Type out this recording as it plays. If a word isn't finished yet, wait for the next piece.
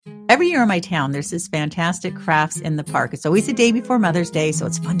Every year in my town, there's this fantastic crafts in the park. It's always the day before Mother's Day, so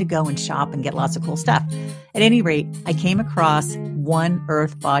it's fun to go and shop and get lots of cool stuff. At any rate, I came across One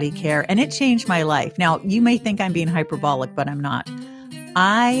Earth Body Care, and it changed my life. Now, you may think I'm being hyperbolic, but I'm not.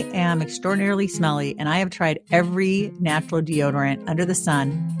 I am extraordinarily smelly, and I have tried every natural deodorant under the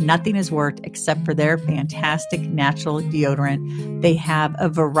sun. Nothing has worked except for their fantastic natural deodorant. They have a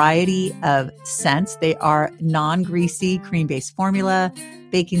variety of scents. They are non-greasy, cream-based formula,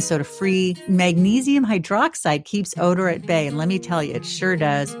 baking soda free. Magnesium hydroxide keeps odor at bay. And let me tell you, it sure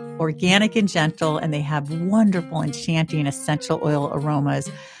does. Organic and gentle, and they have wonderful, enchanting essential oil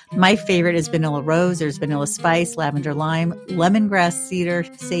aromas. My favorite is vanilla rose. There's vanilla spice, lavender lime, lemongrass, cedar,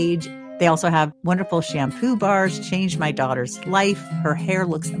 sage. They also have wonderful shampoo bars, changed my daughter's life. Her hair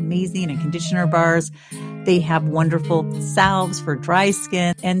looks amazing, and conditioner bars. They have wonderful salves for dry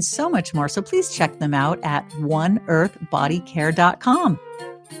skin and so much more. So please check them out at oneearthbodycare.com.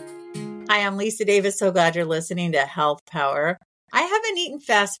 Hi, I'm Lisa Davis. So glad you're listening to Health Power. I haven't eaten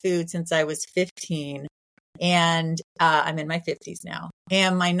fast food since I was 15. And I'm in my 50s now.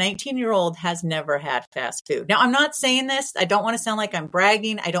 And my 19-year-old has never had fast food. Now, I'm not saying this. I don't want to sound like I'm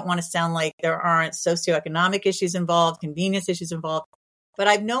bragging. I don't want to sound like there aren't socioeconomic issues involved, convenience issues involved. But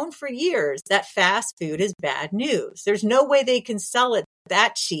I've known for years that fast food is bad news. There's no way they can sell it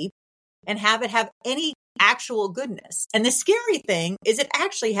that cheap and have it have any actual goodness. And the scary thing is it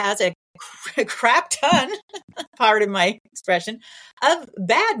actually has a crap ton, pardon my expression, of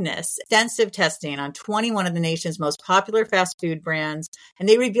badness. Extensive testing on 21 of the nation's most popular fast food brands, and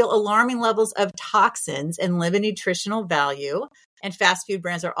they reveal alarming levels of toxins and limited nutritional value. And fast food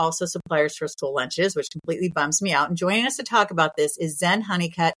brands are also suppliers for school lunches, which completely bums me out. And joining us to talk about this is Zen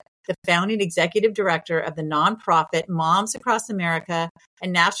Honeycutt, the founding executive director of the nonprofit Moms Across America, a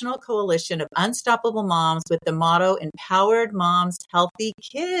national coalition of unstoppable moms with the motto, Empowered Moms, Healthy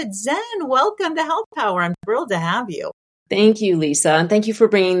Kids. Zen, welcome to Health Power. I'm thrilled to have you. Thank you, Lisa. And thank you for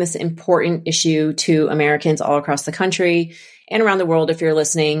bringing this important issue to Americans all across the country and around the world if you're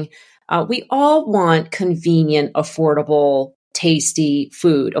listening. We all want convenient, affordable, tasty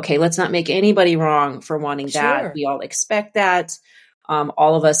food. Okay, let's not make anybody wrong for wanting that. Sure. We all expect that.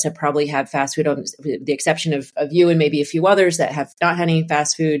 All of us have probably had fast food, with the exception of you and maybe a few others that have not had any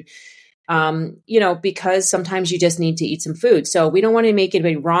fast food, because sometimes you just need to eat some food. So we don't want to make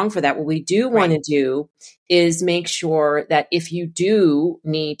anybody wrong for that. What we do want to do is make sure that if you do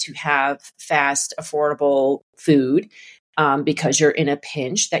need to have fast, affordable food because you're in a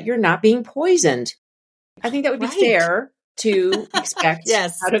pinch, that you're not being poisoned. I think that would be fair to expect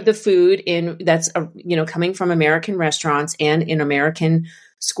out of the food that's coming from American restaurants and in American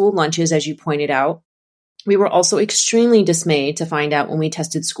school lunches, as you pointed out. We were also extremely dismayed to find out when we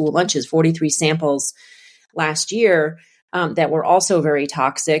tested school lunches, 43 samples last year, that were also very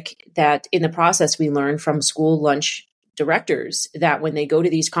toxic, that in the process we learned from school lunch directors that when they go to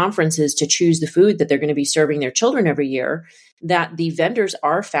these conferences to choose the food that they're going to be serving their children every year, that the vendors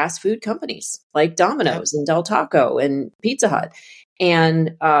are fast food companies like Domino's and Del Taco and Pizza Hut.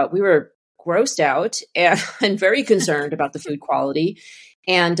 And we were grossed out and very concerned about the food quality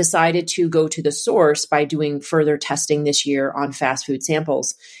and decided to go to the source by doing further testing this year on fast food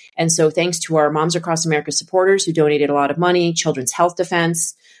samples. And so thanks to our Moms Across America supporters who donated a lot of money, Children's Health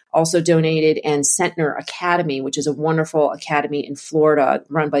Defense also donated, and Centner Academy, which is a wonderful academy in Florida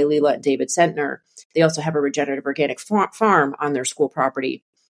run by Leela and David Centner. They also have a regenerative organic farm on their school property.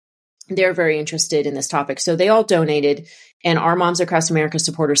 They're very interested in this topic. So they all donated, and our Moms Across America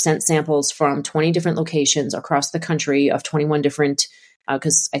supporters sent samples from 20 different locations across the country of 21 different,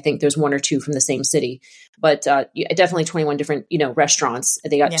 because I think there's one or two from the same city, but definitely 21 different, restaurants.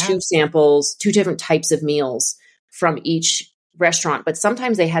 They got 2 samples, 2 different types of meals from each restaurant, but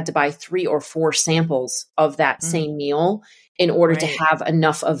sometimes they had to buy 3 or 4 samples of that same meal in order to have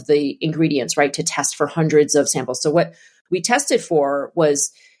enough of the ingredients, to test for hundreds of samples. So what we tested for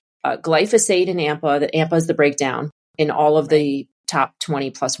was glyphosate and AMPA. The AMPA is the breakdown in all of the top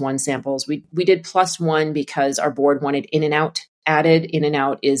 20 +1 samples. We did +1 because our board wanted In-N-Out added.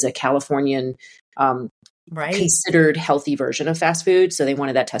 In-N-Out is a Californian considered healthy version of fast food. So they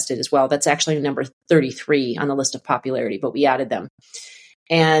wanted that tested as well. That's actually number 33 on the list of popularity, but we added them.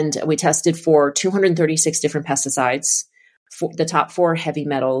 And we tested for 236 different pesticides, for the top 4 heavy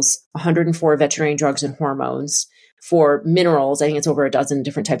metals, 104 veterinary drugs and hormones. For minerals, I think it's over a dozen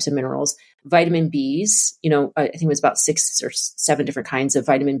different types of minerals. Vitamin Bs, I think it was about 6 or 7 different kinds of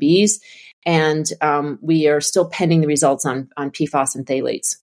vitamin Bs. And we are still pending the results on PFAS and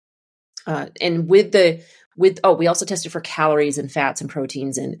phthalates. And we also tested for calories and fats and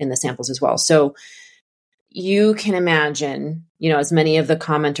proteins in the samples as well. So, you can imagine, as many of the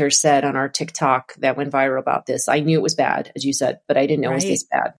commenters said on our TikTok that went viral about this, I knew it was bad, as you said, but I didn't know it was this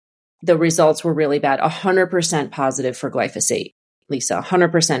bad. The results were really bad. 100% positive for glyphosate, Lisa.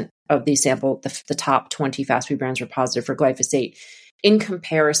 100% of the sample, the top 20 fast food brands were positive for glyphosate. In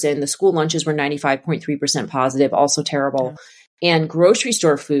comparison, the school lunches were 95.3% positive, also terrible. Yeah. And grocery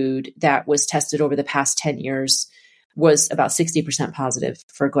store food that was tested over the past 10 years was about 60% positive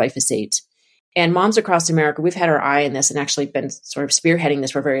for glyphosate. And moms across America, we've had our eye on this and actually been sort of spearheading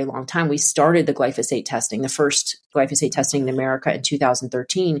this for a very long time. We started the glyphosate testing, the first glyphosate testing in America in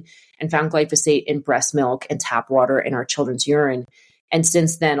 2013, and found glyphosate in breast milk and tap water in our children's urine. And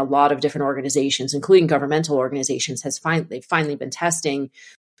since then, a lot of different organizations, including governmental organizations, they've finally been testing.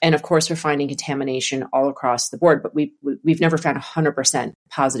 And of course, we're finding contamination all across the board, but we've never found 100%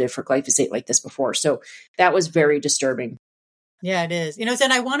 positive for glyphosate like this before. So that was very disturbing. Yeah, it is.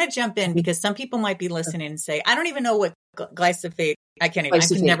 Zen, I want to jump in because some people might be listening and say, I don't even know what glyphosate, I can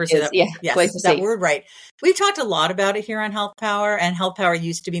never say that. Yes, that word right. We've talked a lot about it here on Health Power, and Health Power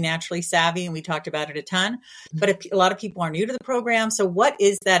used to be Naturally Savvy, and we talked about it a ton. But a lot of people are new to the program. So what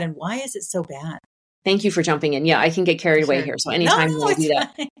is that, and why is it so bad? Thank you for jumping in. Yeah, I can get carried away here. So anytime you want to do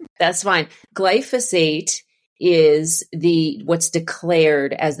that, that's fine. Glyphosate is what's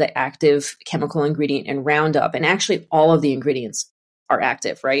declared as the active chemical ingredient in Roundup. And actually all of the ingredients are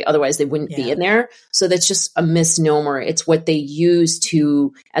active, right? Otherwise they wouldn't be in there. So that's just a misnomer. It's what they use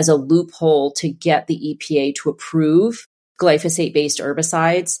as a loophole to get the EPA to approve glyphosate-based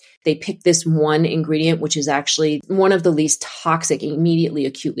herbicides. They pick this one ingredient, which is actually one of the least toxic, immediately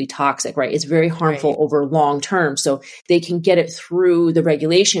acutely toxic, right? It's very harmful over long term. So they can get it through the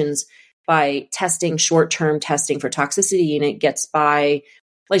regulations by testing, short-term testing for toxicity, and it gets by,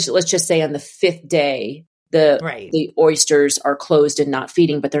 let's just say on the 5th day, the oysters are closed and not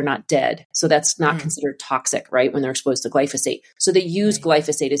feeding, but they're not dead. So that's not considered toxic, right, when they're exposed to glyphosate. So they use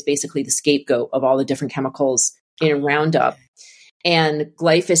glyphosate as basically the scapegoat of all the different chemicals in Roundup. And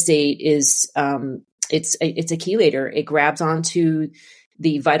glyphosate is, it's a chelator. It grabs onto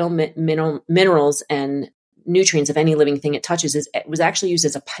the vital minerals and nutrients of any living thing it touches. It was actually used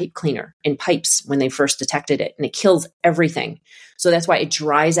as a pipe cleaner in pipes when they first detected it, and it kills everything. So that's why it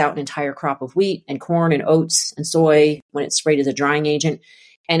dries out an entire crop of wheat and corn and oats and soy when it's sprayed as a drying agent.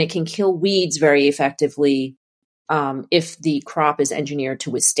 And it can kill weeds very effectively if the crop is engineered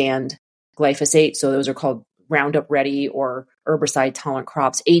to withstand glyphosate. So those are called Roundup ready or herbicide tolerant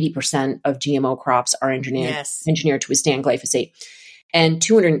crops. 80% of GMO crops are engineered to withstand glyphosate. And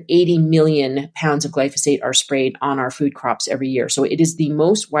 280 million pounds of glyphosate are sprayed on our food crops every year. So it is the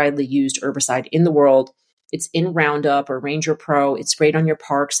most widely used herbicide in the world. It's in Roundup or Ranger Pro. It's sprayed on your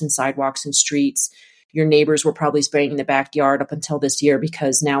parks and sidewalks and streets. Your neighbors were probably spraying in the backyard up until this year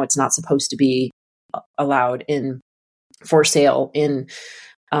because now it's not supposed to be allowed for sale in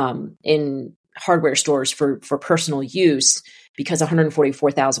hardware stores for personal use, because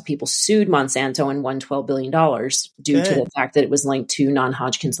 144,000 people sued Monsanto and won $12 billion due to the fact that it was linked to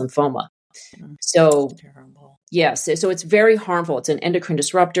non-Hodgkin's lymphoma. So, yes, so it's very harmful. It's an endocrine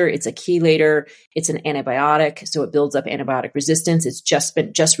disruptor. It's a chelator. It's an antibiotic. So it builds up antibiotic resistance. It's just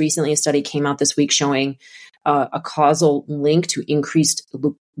recently, a study came out this week showing a causal link to increased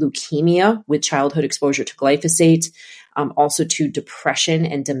leukemia with childhood exposure to glyphosate, also to depression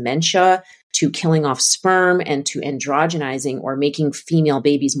and dementia, to killing off sperm, and to androgenizing or making female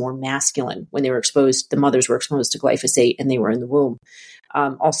babies more masculine when they were exposed. The mothers were exposed to glyphosate and they were in the womb.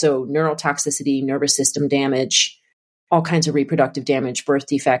 Also neurotoxicity, nervous system damage, all kinds of reproductive damage, birth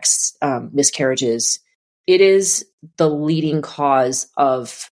defects, miscarriages. It is the leading cause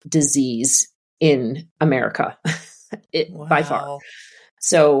of disease in America by far.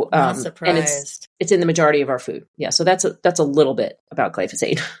 So, not surprised. And it's in the majority of our food. Yeah. So that's a little bit about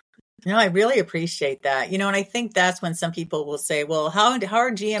glyphosate. No, I really appreciate that. And I think that's when some people will say, well, how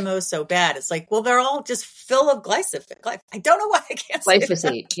are GMOs so bad? It's like, well, they're all just full of glyphosate. I don't know why I can't say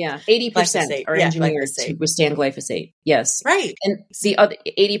glyphosate. Yeah. 80% are engineered to withstand glyphosate. Yes. Right. And the other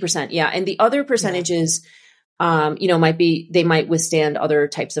 80%. Yeah. And the other percentages, they might withstand other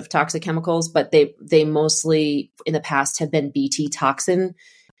types of toxic chemicals, but they mostly in the past have been Bt toxin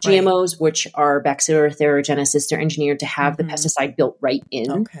GMOs, which are bacillus thuringiensis. They're engineered to have the pesticide built right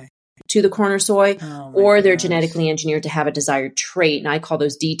in to the corn or soy, or they're genetically engineered to have a desired trait. And I call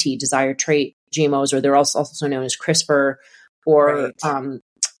those DT, desired trait GMOs, or they're also known as CRISPR or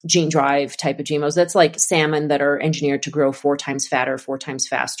gene drive type of GMOs. That's like salmon that are engineered to grow 4 times fatter, 4 times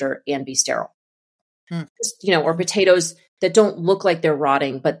faster, and be sterile. Or potatoes that don't look like they're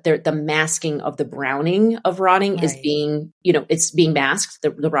rotting, but the masking of the browning of rotting is being, it's being masked.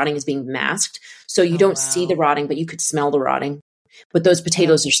 The rotting is being masked. So you don't see the rotting, but you could smell the rotting. But those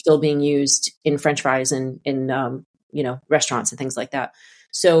potatoes are still being used in French fries and in, restaurants and things like that.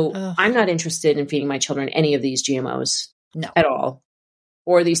 So I'm not interested in feeding my children any of these GMOs at all,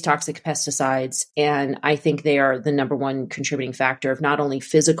 or these toxic pesticides. And I think they are the number one contributing factor of not only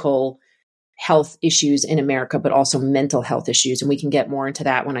physical health issues in America, but also mental health issues. And we can get more into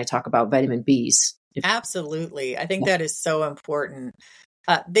that when I talk about vitamin Bs. Absolutely. I think that is so important.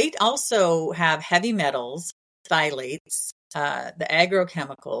 They also have heavy metals, phthalates, the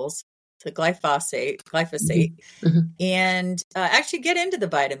agrochemicals, the glyphosate, Mm-hmm. and actually get into the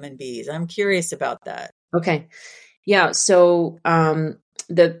vitamin Bs. I'm curious about that. Okay. Yeah. So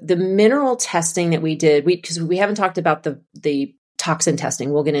the mineral testing that we did, because we haven't talked about the toxin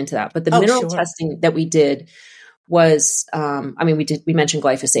testing. We'll get into that. But the mineral testing that we did was, we mentioned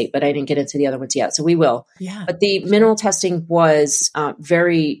glyphosate, but I didn't get into the other ones yet. So we will. Yeah. But the mineral testing was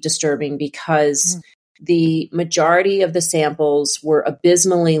very disturbing because the majority of the samples were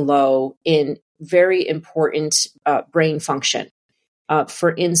abysmally low in very important brain function.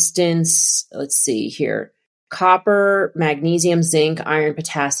 For instance, let's see here, copper, magnesium, zinc, iron,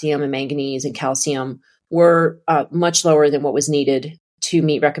 potassium, and manganese and calcium were much lower than what was needed to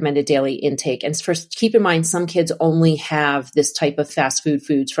meet recommended daily intake. And first, keep in mind, some kids only have this type of fast food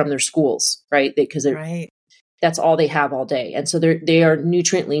foods from their schools, right? Because that's all they have all day. And so they are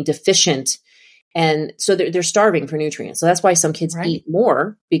nutriently deficient. And so they're starving for nutrients. So that's why some kids eat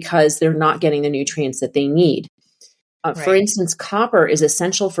more, because they're not getting the nutrients that they need. For instance, copper is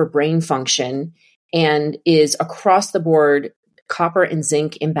essential for brain function and is across the board. Copper and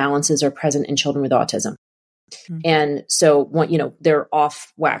zinc imbalances are present in children with autism. Mm-hmm. And so, they're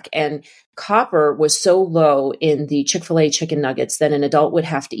off whack. And copper was so low in the Chick-fil-A chicken nuggets that an adult would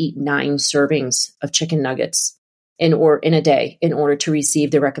have to eat 9 servings of chicken nuggets in a day in order to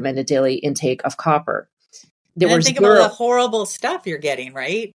receive the recommended daily intake of copper. Think about the horrible stuff you're getting,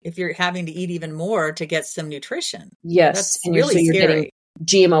 right? If you're having to eat even more to get some nutrition. Yes. That's and really you're scary.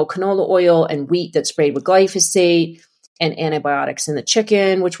 Getting GMO canola oil and wheat that's sprayed with glyphosate and antibiotics in the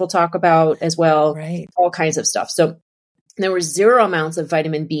chicken, which we'll talk about as well. Right. All kinds of stuff. So there were 0 amounts of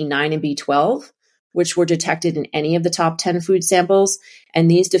vitamin B9 and B12, which were detected in any of the top 10 food samples.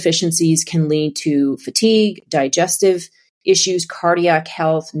 And these deficiencies can lead to fatigue, digestive issues, cardiac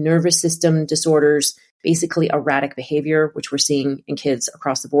health, nervous system disorders, basically erratic behavior, which we're seeing in kids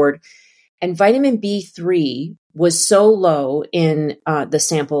across the board. And vitamin B3 was so low in the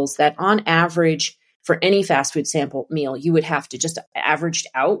samples that on average, for any fast food sample meal, you would have to just averaged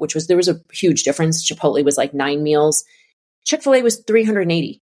out, there was a huge difference. Chipotle was like 9 meals. Chick-fil-A was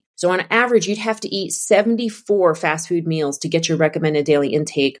 380. So on average, you'd have to eat 74 fast food meals to get your recommended daily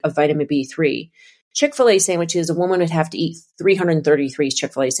intake of vitamin B3. Chick-fil-A sandwiches, a woman would have to eat 333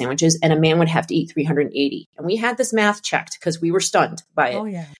 Chick-fil-A sandwiches, and a man would have to eat 380. And we had this math checked because we were stunned by it. Oh,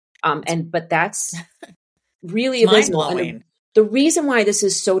 yeah. But that's really abysmal. And the reason why this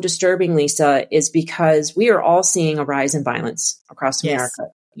is so disturbing, Lisa, is because we are all seeing a rise in violence across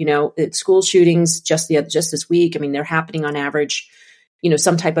America. School shootings just this week. I mean, they're happening on average,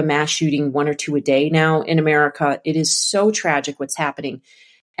 some type of mass shooting, 1 or 2 a day now in America. It is so tragic what's happening.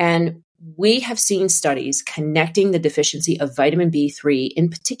 And we have seen studies connecting the deficiency of vitamin B3 in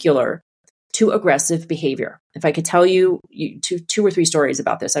particular to aggressive behavior. If I could tell you 2 or 3 stories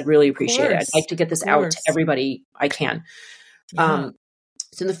about this, I'd really appreciate it. I'd like to get this out to everybody I can. Yeah.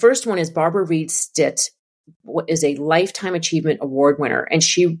 So the first one is Barbara Reed Stitt, is a Lifetime Achievement Award winner, and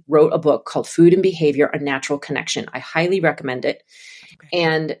she wrote a book called Food and Behavior, A Natural Connection. I highly recommend it. Okay.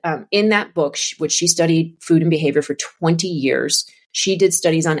 And in that book, which she studied food and behavior for 20 years, she did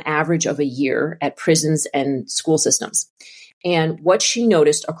studies on average of a year at prisons and school systems. And what she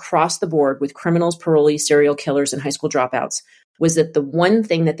noticed across the board with criminals, parolees, serial killers, and high school dropouts was that the one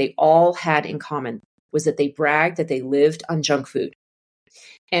thing that they all had in common was that they bragged that they lived on junk food.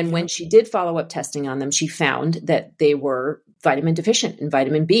 And when she did follow-up testing on them, she found that they were vitamin deficient in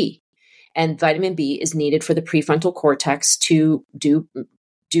vitamin B. And vitamin B is needed for the prefrontal cortex to do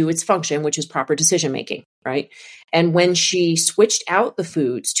its function, which is proper decision-making, right? And when she switched out the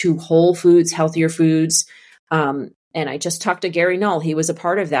foods to whole foods, healthier foods, and I just talked to Gary Null. He was a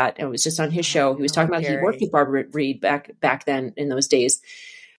part of that. It was just on his show. He was talking about, he worked with Barbara Reed back then in those days.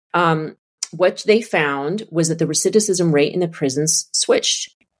 What they found was that the recidivism rate in the prisons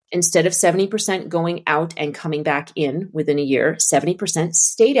switched. Instead of 70% going out and coming back in within a year, 70%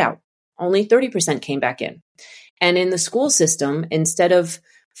 stayed out. Only 30% came back in. And in the school system, instead of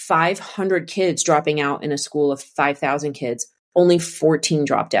 500 kids dropping out in a school of 5,000 kids, only 14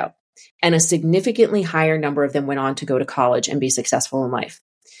 dropped out. And a significantly higher number of them went on to go to college and be successful in life.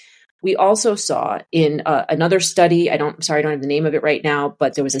 We also saw in another study, I don't have the name of it right now,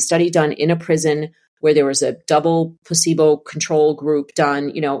 but there was a study done in a prison where there was a double placebo control group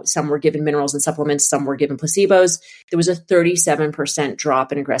done. Some were given minerals and supplements, some were given placebos. There was a 37%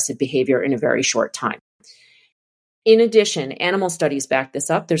 drop in aggressive behavior in a very short time. In addition, animal studies back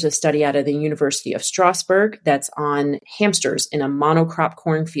this up. There's a study out of the University of Strasbourg that's on hamsters in a monocrop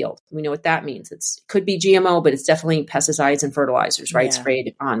cornfield. We know what that means. It could be GMO, but it's definitely pesticides and fertilizers, right? Yeah.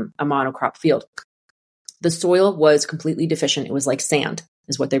 Sprayed on a monocrop field. The soil was completely deficient. It was like sand,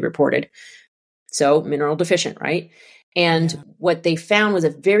 is what they reported. So mineral deficient, right? And what they found was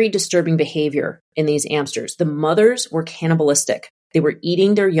a very disturbing behavior in these hamsters. The mothers were cannibalistic. They were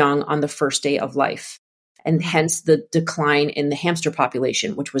eating their young on the first day of life. And hence the decline in the hamster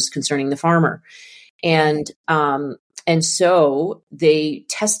population, which was concerning the farmer. And so they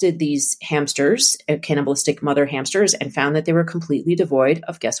tested these hamsters, cannibalistic mother hamsters, and found that they were completely devoid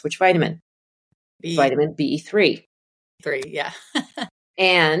of, guess which vitamin? Vitamin B3. Yeah.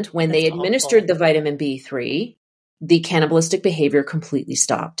 And when they administered the vitamin B3, the cannibalistic behavior completely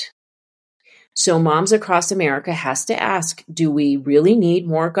stopped. So moms across America has to ask, do we really need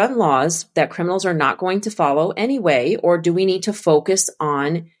more gun laws that criminals are not going to follow anyway? Or do we need to focus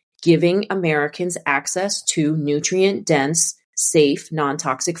on giving Americans access to nutrient-dense, safe,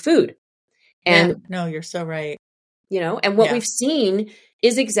 non-toxic food? And no, you're so right. And what we've seen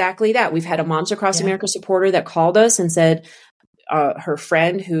is exactly that. We've had a Moms Across America supporter that called us and said, her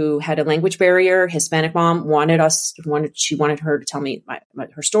friend who had a language barrier, Hispanic mom, wanted her to tell me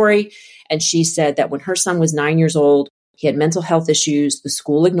her story. And she said that when her son was 9 years old, he had mental health issues. The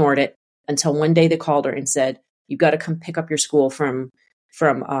school ignored it until one day they called her and said, "You got to come pick up your school you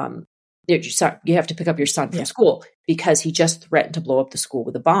have to pick up your son from school because he just threatened to blow up the school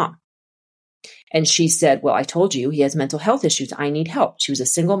with a bomb." And she said, "Well, I told you he has mental health issues. I need help." She was a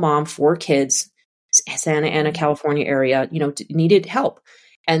single mom, 4 kids. Santa Ana, California area, needed help.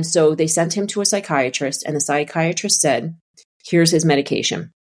 And so they sent him to a psychiatrist, and the psychiatrist said, "Here's his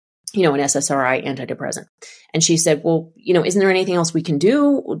medication, an SSRI antidepressant." And she said, "Well, isn't there anything else we can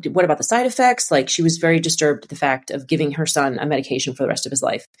do? What about the side effects?" Like, she was very disturbed at the fact of giving her son a medication for the rest of his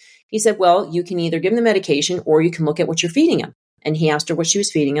life. He said, "Well, you can either give him the medication or you can look at what you're feeding him." And he asked her what she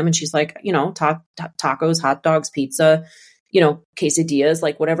was feeding him. And she's like, tacos, hot dogs, pizza, quesadillas,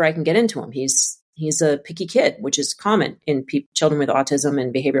 like whatever I can get into him. He's a picky kid, which is common in children with autism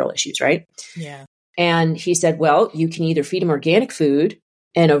and behavioral issues, right? Yeah. And he said, "Well, you can either feed him organic food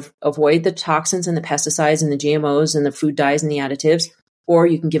and avoid the toxins and the pesticides and the GMOs and the food dyes and the additives, or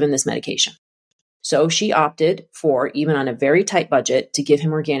you can give him this medication." So she opted for, even on a very tight budget, to give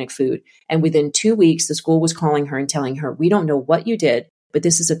him organic food. And within 2 weeks, the school was calling her and telling her, "We don't know what you did, but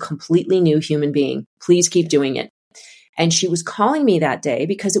this is a completely new human being. Please keep doing it." And she was calling me that day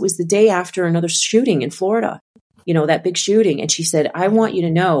because it was the day after another shooting in Florida, that big shooting. And she said, "I want you to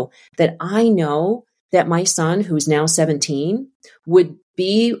know that I know that my son, who's now 17, would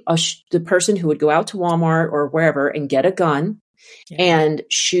be the person who would go out to Walmart or wherever and get a gun and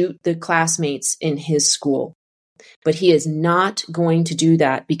shoot the classmates in his school. But he is not going to do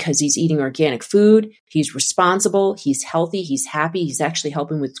that because he's eating organic food. He's responsible. He's healthy. He's happy. He's actually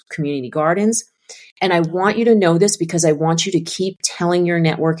helping with community gardens. And I want you to know this because I want you to keep telling your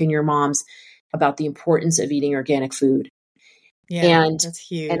network and your moms about the importance of eating organic food." Yeah, and that's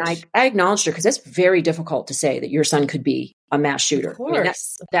huge. And I acknowledged her because that's very difficult to say that your son could be a mass shooter. Of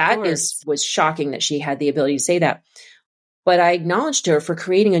course, that was shocking that she had the ability to say that. But I acknowledged her for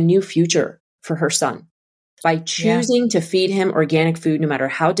creating a new future for her son. By choosing to feed him organic food, no matter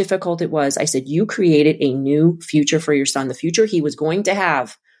how difficult it was, I said, "You created a new future for your son. The future he was going to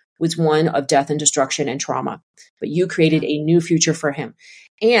have was one of death and destruction and trauma. But you created a new future for him.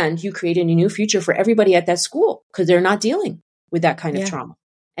 And you created a new future for everybody at that school because they're not dealing with that kind of trauma.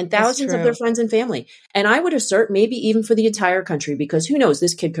 And thousands of their friends and family. And I would assert maybe even for the entire country, because who knows,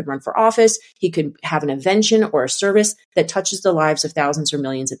 this kid could run for office. He could have an invention or a service that touches the lives of thousands or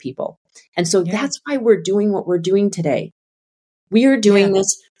millions of people. And so that's why we're doing what we're doing today. We are doing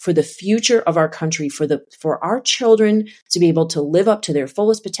this for the future of our country, for our children to be able to live up to their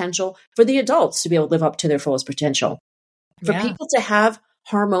fullest potential, for the adults to be able to live up to their fullest potential, for people to have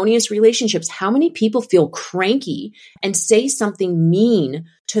harmonious relationships. How many people feel cranky and say something mean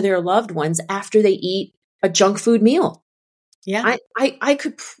to their loved ones after they eat a junk food meal? Yeah,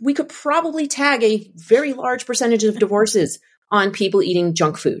 we could probably tag a very large percentage of divorces on people eating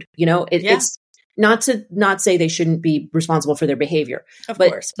junk food. It's Not to not say they shouldn't be responsible for their behavior, of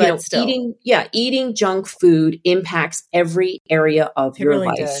course, but still. Eating junk food impacts every area of your really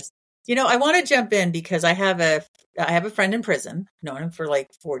life. Does. I want to jump in because I have a friend in prison, known him for like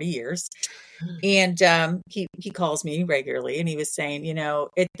 40 years. And he calls me regularly and he was saying,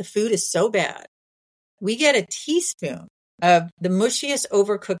 the food is so bad. We get a teaspoon of the mushiest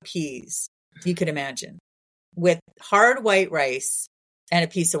overcooked peas you could imagine with hard white rice and a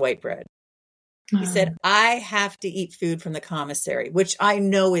piece of white bread. He said, I have to eat food from the commissary, which I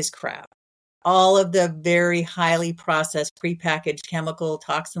know is crap. All of the very highly processed, prepackaged, chemical,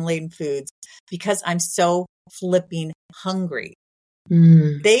 toxin-laden foods, because I'm so flipping hungry.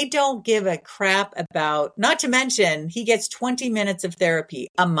 They don't give a crap about, not to mention, he gets 20 minutes of therapy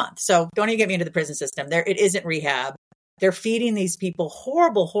a month. So don't even get me into the prison system. It isn't rehab. They're feeding these people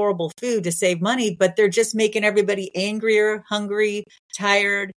horrible, horrible food to save money, but they're just making everybody angrier, hungry,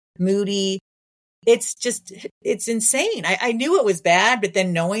 tired, moody. It's insane. I knew it was bad, but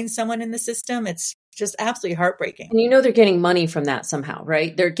then knowing someone in the system, it's just absolutely heartbreaking. And they're getting money from that somehow,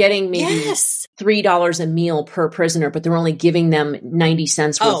 right? They're getting maybe $3 a meal per prisoner, but they're only giving them 90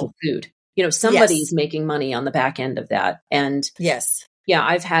 cents worth of food. Somebody's making money on the back end of that. And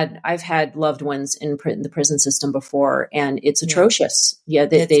I've had loved ones in the prison system before, and it's atrocious.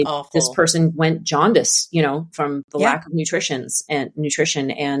 It's awful. This person went jaundice, from the lack of nutrition,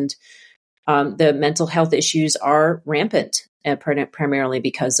 and the mental health issues are rampant, primarily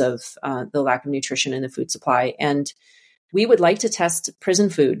because of the lack of nutrition in the food supply. And we would like to test prison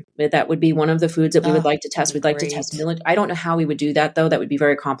food. That would be one of the foods that we would like to test. We'd like to test military. I don't know how we would do that, though. That would be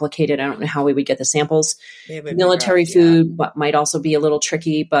very complicated. I don't know how we would get the samples. Military food might also be a little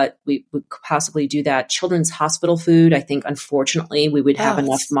tricky, but we would possibly do that. Children's hospital food, I think, unfortunately, we would have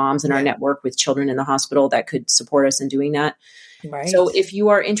enough moms in our network with children in the hospital that could support us in doing that. Right. So if you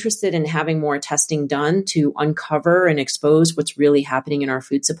are interested in having more testing done to uncover and expose what's really happening in our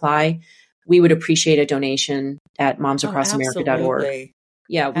food supply, we would appreciate a donation at momsacrossamerica.org.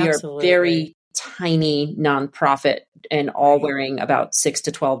 Yeah, we are very tiny nonprofit and all wearing about 6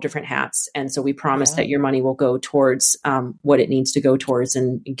 to 12 different hats. And so we promise that your money will go towards what it needs to go towards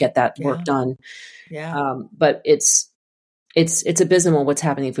and get that work done. Yeah. But it's abysmal what's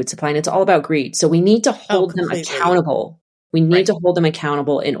happening in food supply, and it's all about greed. So we need to hold them accountable. We need to hold them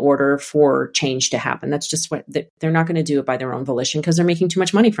accountable in order for change to happen. That's just what they're not going to do it by their own volition because they're making too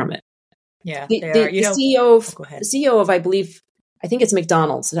much money from it. Yeah, the CEO of, I think it's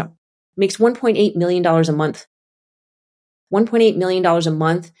McDonald's, makes $1.8 million a month. $1.8 million a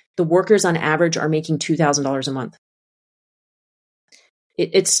month. The workers on average are making $2,000 a month.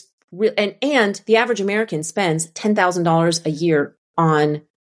 It's real, and the average American spends $10,000 a year on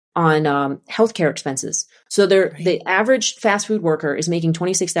healthcare expenses. So the average fast food worker is making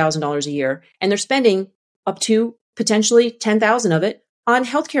 $26,000 a year, and they're spending up to potentially $10,000 of it on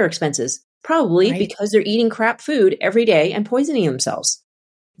healthcare expenses, probably because they're eating crap food every day and poisoning themselves.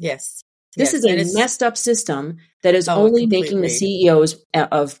 Yes. This is a messed up system that is only making the CEOs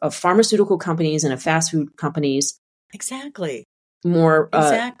of pharmaceutical companies and of fast food companies more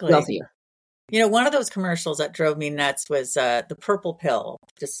wealthier. One of those commercials that drove me nuts was the purple pill,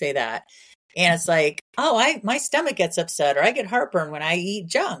 just say that. And it's like, my stomach gets upset or I get heartburn when I eat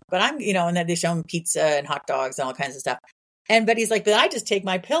junk, but I'm, and then they show them pizza and hot dogs and all kinds of stuff. But he's like, but I just take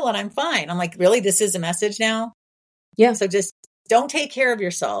my pill and I'm fine. I'm like, really? This is a message now? Yeah. So just don't take care of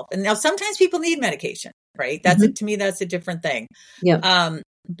yourself. And now sometimes people need medication, right? That's to me, that's a different thing. Yeah.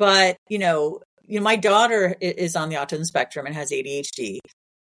 But my daughter is on the autism spectrum and has ADHD.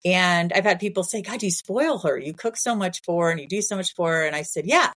 And I've had people say, God, you spoil her. You cook so much for her and you do so much for her. And I said,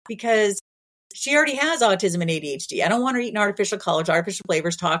 yeah, because she already has autism and ADHD. I don't want her eating artificial colors, artificial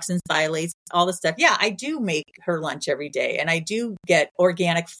flavors, toxins, phthalates, all this stuff. Yeah, I do make her lunch every day. And I do get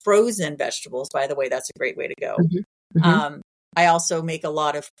organic frozen vegetables. By the way, that's a great way to go. I also make a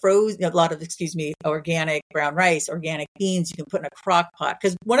lot of organic brown rice, organic beans you can put in a crock pot.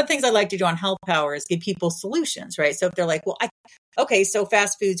 Because one of the things I like to do on Health Power is give people solutions, right? So if they're like, well, so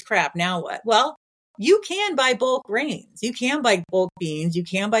fast food's crap. Now what? Well, you can buy bulk grains. You can buy bulk beans. You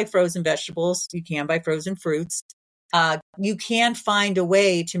can buy frozen vegetables. You can buy frozen fruits. You can find a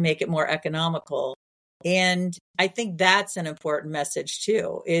way to make it more economical. And I think that's an important message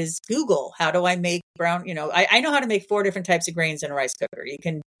too, is Google, how do I make brown, I know how to make 4 different types of grains in a rice cooker. You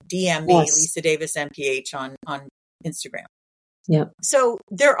can DM me, Lisa Davis MPH on Instagram. Yeah. So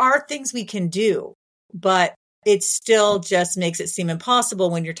there are things we can do, but it still just makes it seem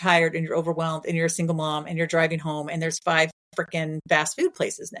impossible when you're tired and you're overwhelmed and you're a single mom and you're driving home and there's 5 freaking fast food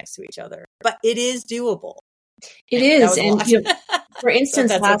places next to each other. But it is doable. It is. And For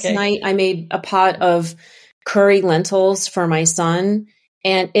instance, last night I made a pot of curry lentils for my son,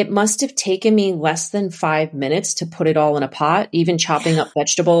 and it must have taken me less than 5 minutes to put it all in a pot, even chopping up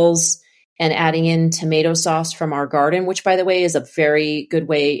vegetables and adding in tomato sauce from our garden, which, by the way, is a very good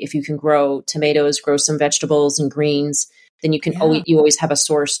way. If you can grow tomatoes, grow some vegetables and greens, then you always have a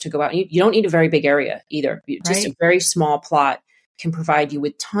source to go out. You don't need a very big area either. Just a very small plot can provide you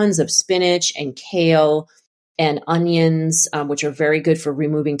with tons of spinach and kale and onions, which are very good for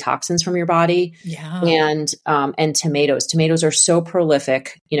removing toxins from your body. Yeah. And tomatoes. Tomatoes are so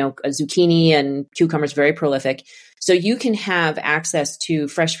prolific, zucchini and cucumbers, very prolific. So you can have access to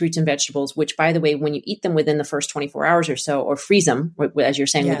fresh fruits and vegetables, which, by the way, when you eat them within the first 24 hours or so, or freeze them, as you're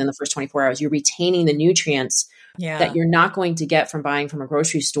saying, within the first 24 hours, you're retaining the nutrients that you're not going to get from buying from a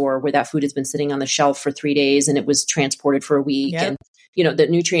grocery store where that food has been sitting on the shelf for 3 days and it was transported for a week. And, the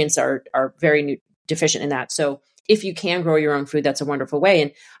nutrients are very deficient in that. So if you can grow your own food, that's a wonderful way.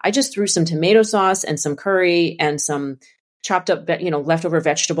 And I just threw some tomato sauce and some curry and some chopped up, leftover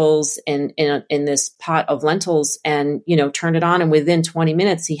vegetables in this pot of lentils and, turned it on. And within 20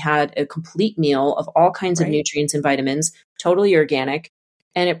 minutes, he had a complete meal of all kinds of nutrients and vitamins, totally organic.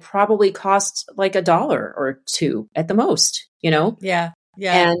 And it probably cost like $1 or $2 at the most, Yeah.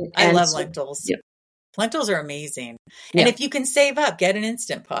 Yeah. And I love so, lentils. Yeah. Lentils are amazing. And if you can save up, get an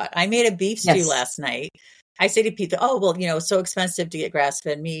Instant Pot. I made a beef stew last night. I say to people, it's so expensive to get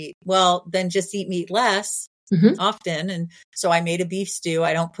grass-fed meat. Well, then just eat meat less often. And so I made a beef stew.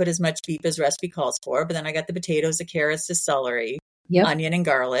 I don't put as much beef as recipe calls for, but then I got the potatoes, the carrots, the celery, onion and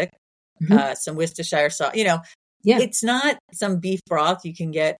garlic, some Worcestershire sauce. It's not some beef broth. You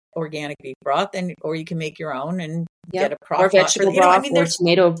can get organic beef broth, or you can make your own and get a broth. Or vegetable broth, or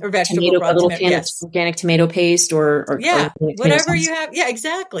tomato broth, little can of organic tomato paste, or whatever you have. Yeah,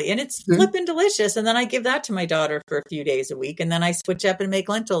 exactly. And it's flippin' delicious. And then I give that to my daughter for a few days a week, and then I switch up and make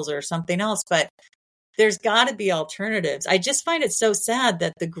lentils or something else. But there's got to be alternatives. I just find it so sad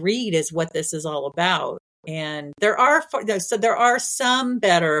that the greed is what this is all about. And there are some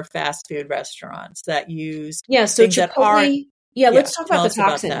better fast food restaurants that use so Chipotle. Let's talk about the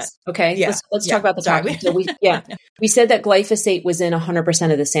toxins. Okay, let's talk about the toxins. So we said that glyphosate was in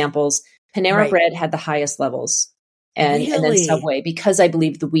 100% of the samples. Panera Bread had the highest levels, and then Subway, because I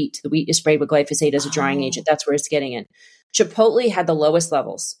believe the wheat is sprayed with glyphosate as a drying agent. That's where it's getting in. Chipotle had the lowest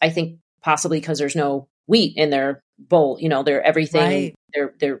levels. I think possibly because there's no wheat in their bowl. They're everything.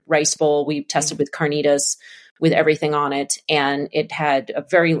 Their rice bowl. We tested with carnitas with everything on it, and it had a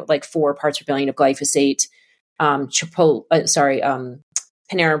very 4 parts per billion of glyphosate. Panera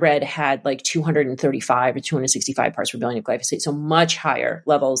Bread had 235 or 265 parts per billion of glyphosate. So much higher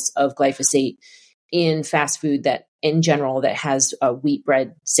levels of glyphosate in fast food that in general that has a wheat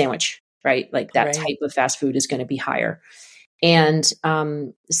bread sandwich, right? That type of fast food is going to be higher. And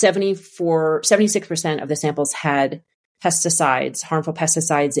 76% of the samples had pesticides, harmful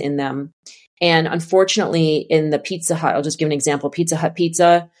pesticides in them. And unfortunately, in the Pizza Hut, I'll just give an example, Pizza Hut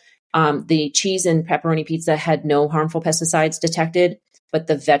pizza, the cheese and pepperoni pizza had no harmful pesticides detected, but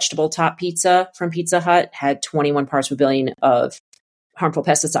the vegetable top pizza from Pizza Hut had 21 parts per billion of harmful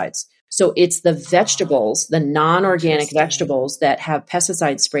pesticides. So it's the vegetables, the non-organic vegetables that have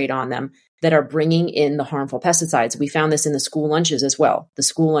pesticides sprayed on them that are bringing in the harmful pesticides. We found this in the school lunches as well. The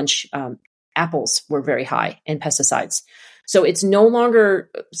school lunch apples were very high in pesticides. So it's no longer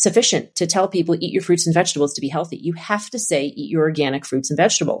sufficient to tell people15 eat your fruits and vegetables to be healthy. You have to say eat your organic fruits and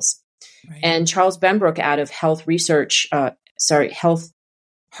vegetables. And Charles Benbrook out of Heartland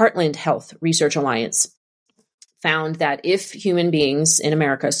Health Research Alliance found that if human beings in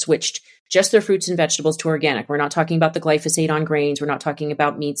America switched just their fruits and vegetables to organic, we're not talking about the glyphosate on grains, we're not talking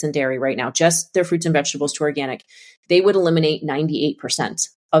about meats and dairy right now, just their fruits and vegetables to organic, they would eliminate 98%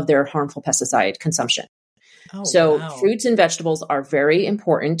 of their harmful pesticide consumption. Fruits and vegetables are very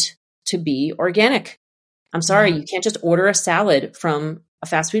important to be organic. I'm sorry, you can't just order a salad from a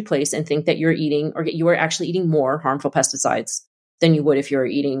fast food place and think that you're eating, or you are actually eating more harmful pesticides than you would if you're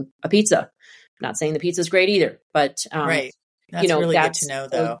eating a pizza. I'm not saying the pizza is great either, but That's really good to know,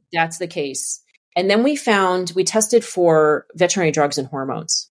 though. That's the case. And then we tested for veterinary drugs and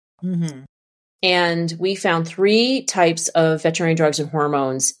hormones. Mm-hmm. And we found 3 types of veterinary drugs and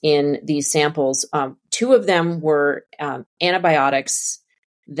hormones in these samples. 2 of them were antibiotics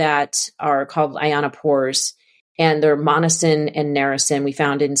that are called ionopores, and they're monosin and narasin. We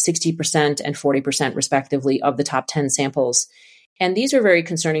found in 60% and 40% respectively of the top 10 samples. And these are very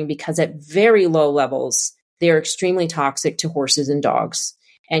concerning because at very low levels, they are extremely toxic to horses and dogs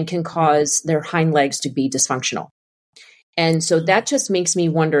and can cause their hind legs to be dysfunctional. And so that just makes me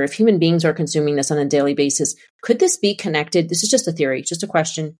wonder if human beings are consuming this on a daily basis. Could this be connected? This is just a theory, just a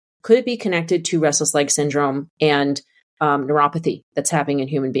question. Could it be connected to restless leg syndrome and neuropathy that's happening in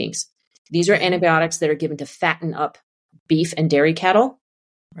human beings? These are antibiotics that are given to fatten up beef and dairy cattle.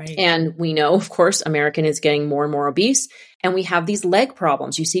 Right. And we know, of course, American is getting more and more obese. And we have these leg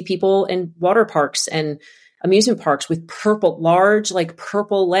problems. You see people in water parks and amusement parks with large, like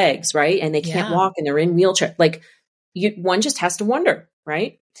purple legs, right? And they can't walk and they're in wheelchair. Like one just has to wonder,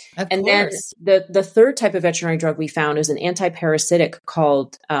 right? Of and course. then the third type of veterinary drug we found is an antiparasitic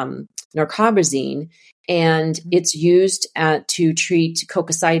called narcobazine. And it's used to treat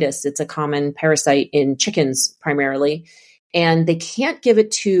cocciditis. It's a common parasite in chickens primarily. And they can't give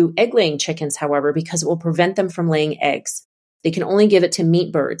it to egg-laying chickens, however, because it will prevent them from laying eggs. They can only give it to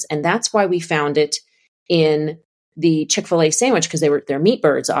meat birds. And that's why we found it in the Chick-fil-A sandwich, because they're meat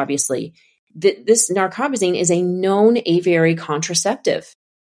birds, obviously. This narcobazine is a known aviary contraceptive.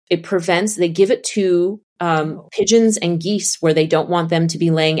 It prevents, they give it to pigeons and geese where they don't want them to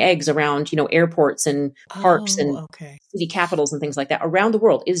be laying eggs around, airports and parks and city capitals and things like that around the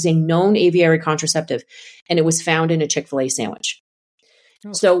world. It is a known aviary contraceptive, and it was found in a Chick-fil-A sandwich.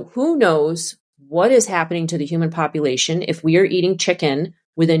 Oh. So who knows what is happening to the human population if we are eating chicken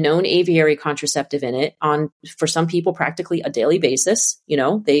with a known aviary contraceptive in it for some people, practically a daily basis.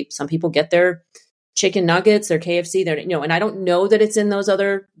 Some people get their chicken nuggets, their KFC, and I don't know that it's in those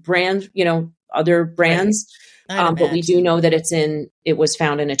other brands, Right. But we do know that it was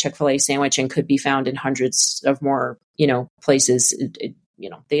found in a Chick-fil-A sandwich and could be found in hundreds of more, places.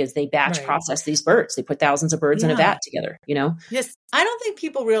 They batch process these birds. They put thousands of birds in a vat together, Yes. I don't think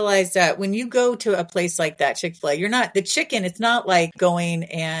people realize that when you go to a place like that, Chick-fil-A, it's not like going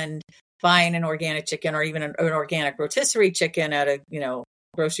and buying an organic chicken or even an organic rotisserie chicken at a,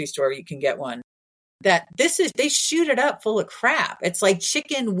 grocery store. You can get one. They shoot it up full of crap. It's like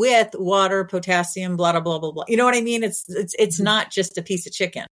chicken with water, potassium, blah, blah, blah, blah, blah. You know what I mean? It's not just a piece of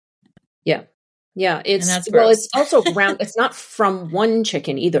chicken. Yeah. Yeah. It's also ground. It's not from one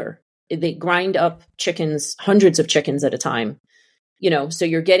chicken either. They grind up chickens, hundreds of chickens at a time, so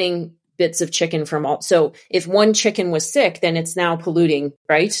you're getting bits of chicken from all. So if one chicken was sick, then it's now polluting,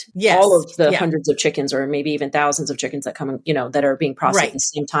 right? Yes. All of the hundreds of chickens, or maybe even thousands of chickens that come, that are being processed at the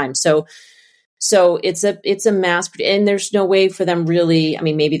same time. So it's a mass, and there's no way for them really. I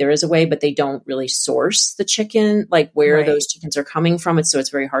mean, maybe there is a way, but they don't really source the chicken, like where those chickens are coming from. So it's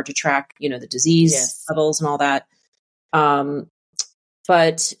very hard to track, the disease levels and all that.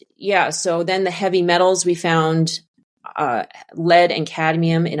 But yeah, so then the heavy metals, we found lead and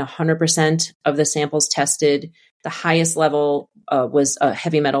cadmium in 100% of the samples tested. The highest level was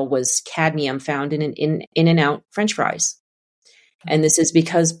heavy metal was cadmium found in In-N-Out French fries. And this is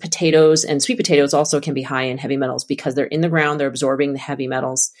because potatoes and sweet potatoes also can be high in heavy metals because they're in the ground, they're absorbing the heavy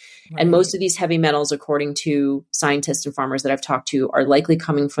metals. Right. And most of these heavy metals, according to scientists and farmers that I've talked to, are likely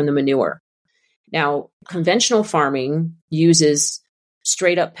coming from the manure. Now, conventional farming uses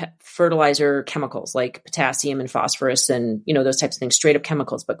straight up fertilizer chemicals like potassium and phosphorus and, those types of things, straight up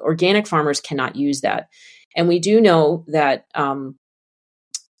chemicals. But organic farmers cannot use that. And we do know that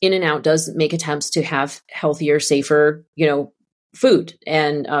In-N-Out does make attempts to have healthier, safer, food.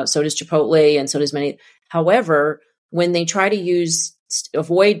 And so does Chipotle, and so does many. However, when they try to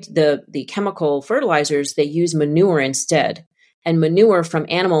avoid the chemical fertilizers, they use manure instead. And manure from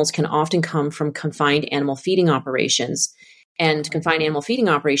animals can often come from confined animal feeding operations. And confined animal feeding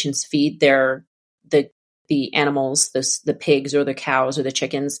operations feed the animals, the pigs or the cows or the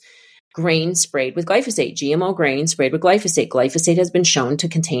chickens, grain sprayed with glyphosate, GMO grain sprayed with glyphosate. Glyphosate has been shown to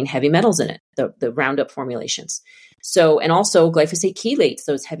contain heavy metals in it, the Roundup formulations. So, and also glyphosate chelates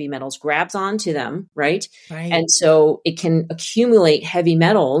those heavy metals, grabs onto them, right? And so it can accumulate heavy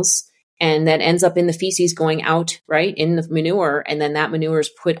metals, and that ends up in the feces going out, right, in the manure. And then that manure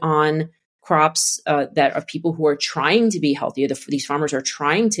is put on crops that of people who are trying to be healthier. These farmers are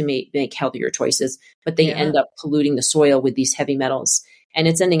trying to make healthier choices, but they end up polluting the soil with these heavy metals. And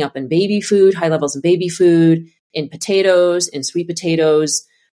it's ending up in baby food, high levels in baby food, in potatoes, in sweet potatoes.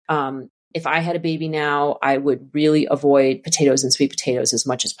 If I had a baby now, I would really avoid potatoes and sweet potatoes as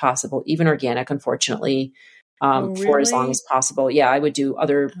much as possible, even organic, unfortunately, for as long as possible. Yeah, I would do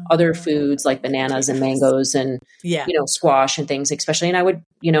other foods like bananas and mangoes and, squash and things, especially. And I would,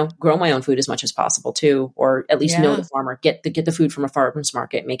 grow my own food as much as possible too, or at least know the farmer, get the food from a farmer's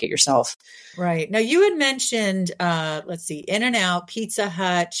market, make it yourself. Right. Now you had mentioned, In-N-Out, Pizza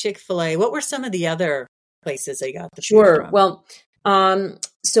Hut, Chick-fil-A. What were some of the other places they got the food from? Well,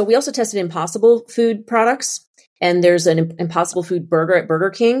 so we also tested Impossible food products. and there's an Impossible Food burger at Burger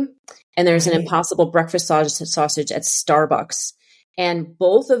King, and there's an Right. Impossible breakfast sausage at Starbucks. And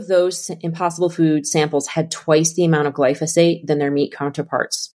both of those Impossible Food samples had twice the amount of glyphosate than their meat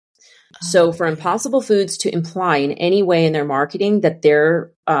counterparts. So for Impossible Foods to imply in any way in their marketing that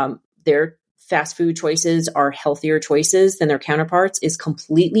their fast food choices are healthier choices than their counterparts is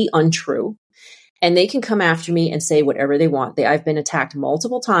completely untrue. And they can come after me and say whatever they want. I've been attacked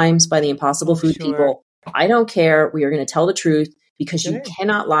multiple times by the Impossible Food people. I don't care. We are going to tell the truth because you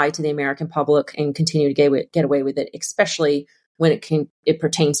cannot lie to the American public and continue to get away with it, especially when it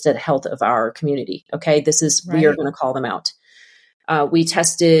pertains to the health of our community. Okay. We are going to call them out. We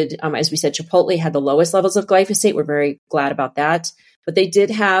tested, as we said, Chipotle had the lowest levels of glyphosate. We're very glad about that, but they did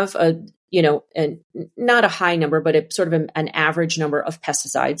have not a high number, but a sort of an average number of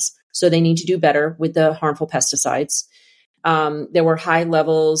pesticides. So they need to do better with the harmful pesticides. There were high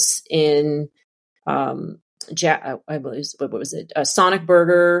levels in, I believe, what was it? Sonic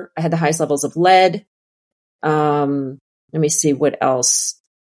Burger had the highest levels of lead. Let me see what else.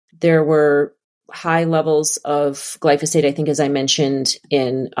 There were high levels of glyphosate, I think, as I mentioned,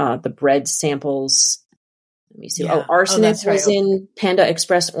 in the bread samples. Let me see. Arsenic was in Panda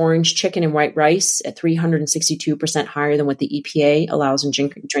Express orange chicken and white rice at 362% higher than what the EPA allows in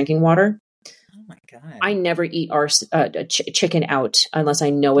drinking water. Oh my God. I never eat chicken out unless I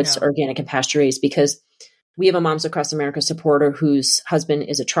know it's organic and pasture-raised, because we have a Moms Across America supporter whose husband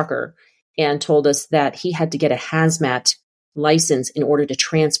is a trucker and told us that he had to get a hazmat license in order to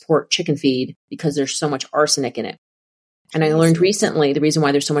transport chicken feed because there's so much arsenic in it. And I learned recently the reason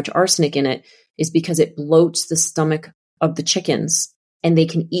why there's so much arsenic in it is because it bloats the stomach of the chickens and they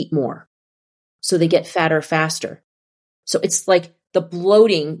can eat more. So they get fatter faster. So it's like the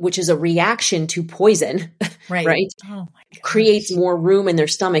bloating, which is a reaction to poison, right? Oh my gosh. Creates more room in their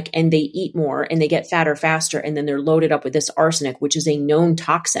stomach and they eat more and they get fatter faster. And then they're loaded up with this arsenic, which is a known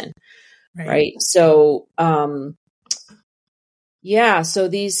toxin, right? So, so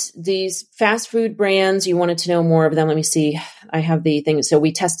these fast food brands, you wanted to know more of them. Let me see. I have the thing. So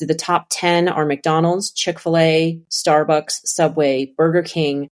we tested the top 10 are McDonald's, Chick-fil-A, Starbucks, Subway, Burger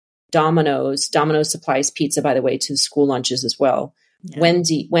King, Domino's. Domino's supplies pizza, by the way, to school lunches as well. Yeah.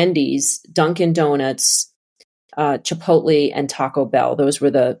 Wendy's, Dunkin Donuts, Chipotle, and Taco Bell. Those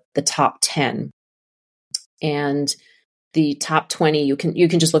were the top 10. And the top 20, you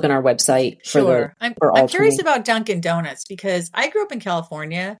can just look on our website. I'm curious about Dunkin Donuts because I grew up in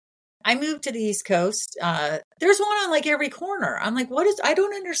California. I moved to the East Coast. There's one on like every corner. I'm like, I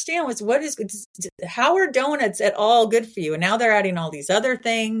don't understand how are donuts at all good for you? And now they're adding all these other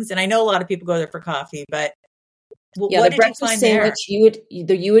things. And I know a lot of people go there for coffee, but what did you find sandwich,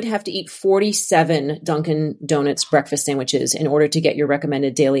 there? You would have to eat 47 Dunkin Donuts breakfast sandwiches in order to get your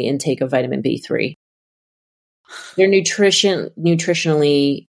recommended daily intake of vitamin B3. They're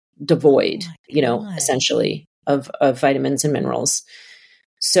nutritionally devoid, essentially of vitamins and minerals.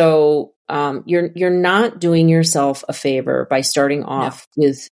 So you're not doing yourself a favor by starting off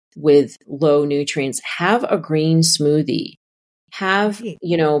with low nutrients. Have a green smoothie. Have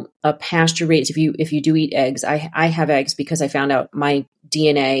a pasture-raised. If you do eat eggs, I have eggs because I found out my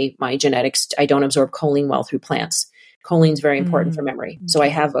DNA, my genetics. I don't absorb choline well through plants. Choline is very important for memory, so I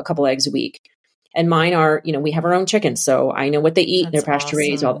have a couple eggs a week. And mine are, we have our own chickens, so I know what they eat. They're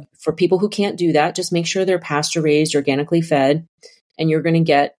pasture-raised. Awesome. For people who can't do that, just make sure they're pasture-raised, organically fed, and you're going to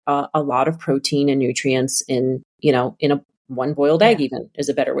get a lot of protein and nutrients in a one boiled egg. Even is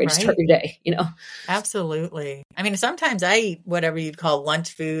a better way to start your day. Absolutely. I mean, sometimes I eat whatever you'd call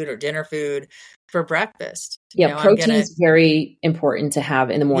lunch food or dinner food for breakfast. Protein is very important to have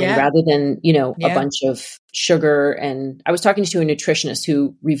in the morning rather than, a bunch of sugar. And I was talking to a nutritionist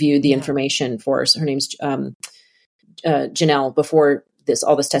who reviewed the information for us. Her name's Janelle before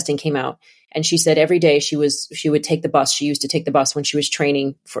all this testing came out. And she said every day she would take the bus. She used to take the bus when she was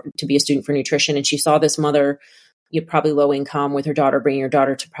training to be a student for nutrition. And she saw this mother, probably low income, with her daughter, bringing her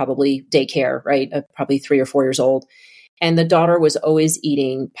daughter to probably daycare, right? Probably 3 or 4 years old. And the daughter was always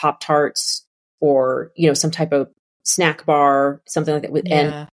eating Pop-Tarts or, some type of snack bar, something like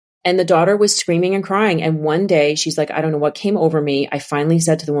that. And the daughter was screaming and crying. And one day she's like, I don't know what came over me. I finally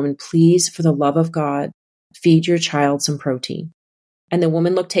said to the woman, please, for the love of God, feed your child some protein. And the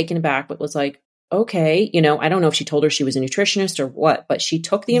woman looked taken aback, but was like, okay, I don't know if she told her she was a nutritionist or what, but she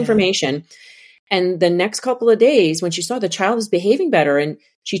took the information. And the next couple of days, when she saw the child was behaving better and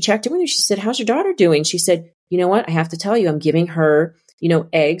she checked in with her, she said, how's your daughter doing? She said, you know what? I have to tell you, I'm giving her,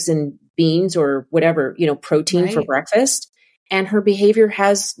 eggs and beans or whatever, protein for breakfast. And her behavior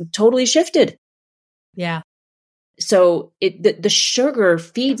has totally shifted. Yeah. So the sugar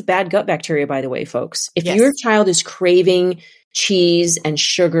feeds bad gut bacteria, by the way, folks. If Yes. your child is craving cheese and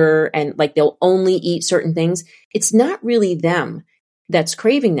sugar and like they'll only eat certain things, it's not really them that's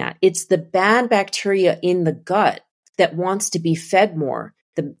craving that. It's the bad bacteria in the gut that wants to be fed more.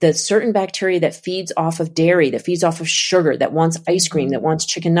 The certain bacteria that feeds off of dairy, that feeds off of sugar, that wants ice cream, that wants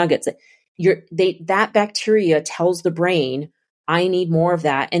chicken nuggets. That bacteria tells the brain, I need more of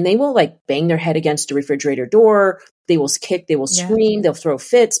that. And they will like bang their head against a refrigerator door. They will kick, they will scream, they'll throw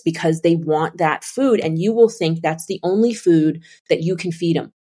fits because they want that food. And you will think that's the only food that you can feed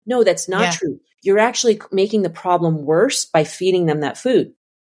them. No, that's not true. You're actually making the problem worse by feeding them that food.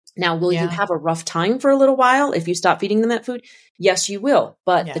 Now, will you have a rough time for a little while if you stop feeding them that food? Yes, you will.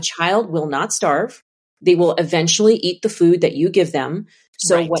 But the child will not starve. They will eventually eat the food that you give them.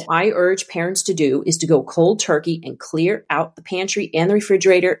 So what I urge parents to do is to go cold turkey and clear out the pantry and the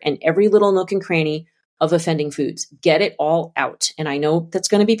refrigerator and every little nook and cranny of offending foods. Get it all out. And I know that's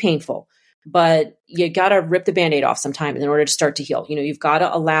going to be painful, but you got to rip the Band-Aid off sometime in order to start to heal. You know, you've got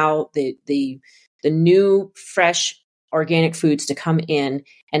to allow the new, fresh, organic foods to come in,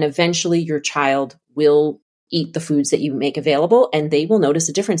 and eventually your child will eat the foods that you make available, and they will notice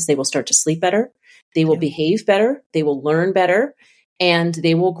a difference. They will start to sleep better. They will behave better. They will learn better, and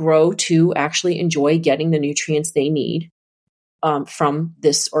they will grow to actually enjoy getting the nutrients they need from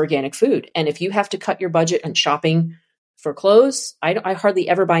this organic food. And if you have to cut your budget on shopping for clothes, I hardly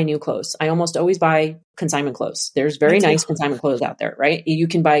ever buy new clothes. I almost always buy consignment clothes. There's very nice consignment clothes out there, right? You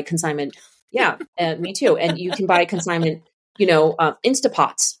can buy consignment. Yeah, me too. And you can buy consignment,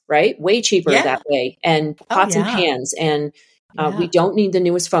 Instapots, right? Way cheaper that way. And pots and pans. And we don't need the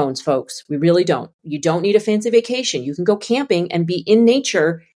newest phones, folks. We really don't. You don't need a fancy vacation. You can go camping and be in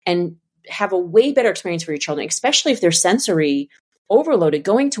nature and have a way better experience for your children, especially if they're sensory overloaded.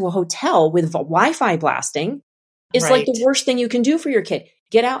 Going to a hotel with Wi-Fi blasting is like the worst thing you can do for your kid.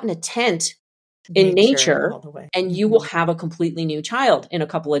 Get out in a tent in nature and you will have a completely new child in a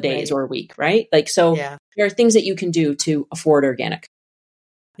couple of days or a week, right? Like, so there are things that you can do to afford organic.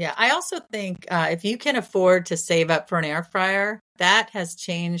 Yeah. I also think if you can afford to save up for an air fryer, that has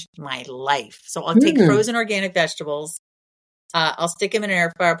changed my life. So I'll take frozen organic vegetables. I'll stick them in an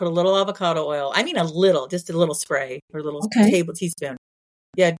air fryer, put a little avocado oil. I mean, just a little spray or a little teaspoon.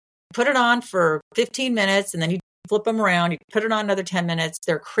 Yeah. Put it on for 15 minutes and then you flip them around. You put it on another 10 minutes.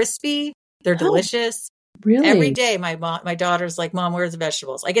 They're crispy. They're delicious. Really? Every day, my daughter's like, Mom, where's the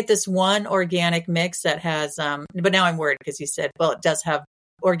vegetables? I get this one organic mix that has, but now I'm worried because you said, well, it does have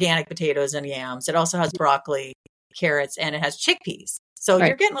organic potatoes and yams. It also has broccoli, carrots, and it has chickpeas. So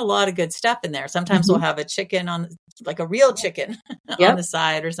you're getting a lot of good stuff in there. Sometimes we'll have a chicken on, like a real chicken on the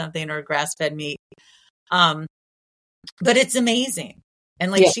side or something, or grass-fed meat. But it's amazing.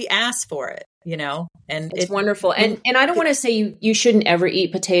 And like she asked for it, and it's wonderful. And I don't want to say you shouldn't ever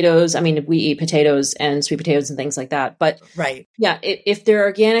eat potatoes. I mean, we eat potatoes and sweet potatoes and things like that, but if they're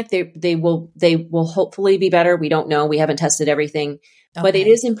organic, they will hopefully be better. We don't know. We haven't tested everything, but it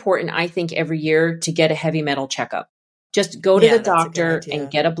is important, I think, every year to get a heavy metal checkup. Just go to the doctor and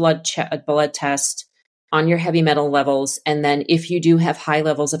get a blood test on your heavy metal levels. And then if you do have high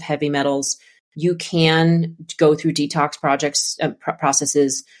levels of heavy metals, you can go through detox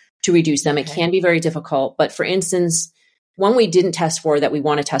processes to reduce them. It can be very difficult. But for instance, one we didn't test for that we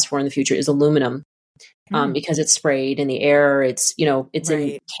want to test for in the future is aluminum, because it's sprayed in the air. It's, it's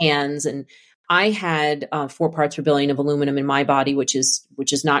in cans. And I had 4 parts per billion of aluminum in my body, which is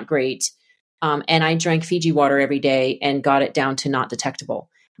not great. And I drank Fiji water every day and got it down to not detectable.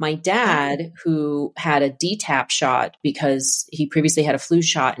 My dad, who had a DTaP shot because he previously had a flu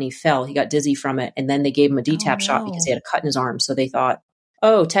shot and he fell, he got dizzy from it. And then they gave him a DTaP shot because he had a cut in his arm. So they thought,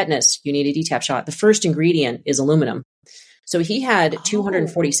 oh, tetanus, you need a DTaP shot. The first ingredient is aluminum. So he had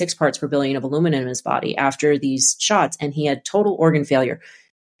 246 parts per billion of aluminum in his body after these shots. And he had total organ failure,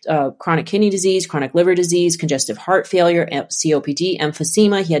 chronic kidney disease, chronic liver disease, congestive heart failure, COPD,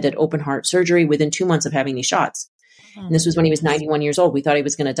 emphysema. He had that open heart surgery within 2 months of having these shots. And this was when he was 91 years old. We thought he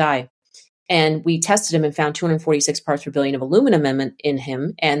was going to die. And we tested him and found 246 parts per billion of aluminum in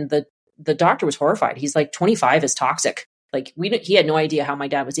him. And the doctor was horrified. He's like, 25 is toxic. Like he had no idea how my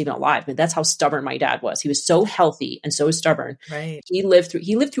dad was even alive, but that's how stubborn my dad was. He was so healthy and so stubborn. Right. He lived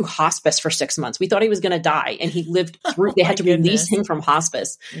through hospice for 6 months. We thought he was going to die, and he lived through, they had to release him from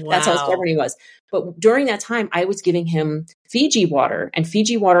hospice. Wow. That's how stubborn he was. But during that time, I was giving him Fiji water, and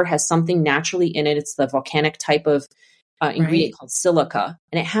Fiji water has something naturally in it. It's the volcanic type of ingredient called silica,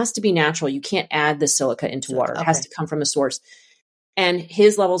 and it has to be natural. You can't add the silica into water. It has to come from a source. And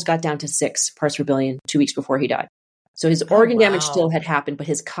his levels got down to 6 parts per billion 2 weeks before he died. So his organ damage still had happened, but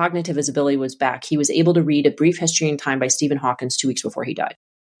his cognitive ability was back. He was able to read A Brief History in Time by Stephen Hawking 2 weeks before he died.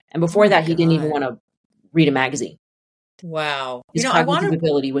 And before that, he didn't even want to read a magazine. Wow. His cognitive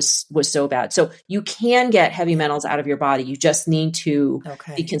ability was so bad. So you can get heavy metals out of your body. You just need to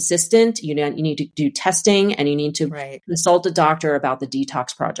be consistent. You need to do testing, and you need to consult a doctor about the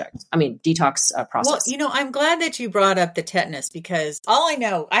detox process. Well, I'm glad that you brought up the tetanus, because all I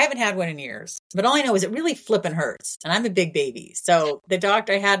know, I haven't had one in years, but all I know is it really flipping hurts. And I'm a big baby. So the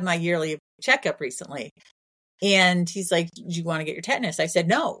doctor, I had my yearly checkup recently, and he's like, "Do you want to get your tetanus?" I said,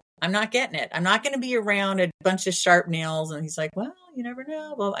 "No, I'm not getting it. I'm not going to be around a bunch of sharp nails." And he's like, "Well, you never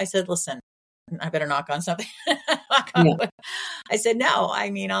know." Well, I said, "Listen, I better knock on something." I said, "No,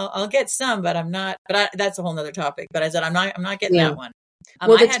 I mean, I'll get some, but I'm not, that's a whole nother topic." But I said, I'm not getting that one.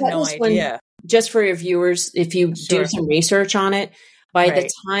 Well, I had no idea. Just for your viewers, if you do some research on it, by the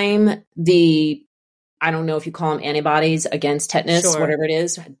time I don't know if you call them antibodies against tetanus, whatever it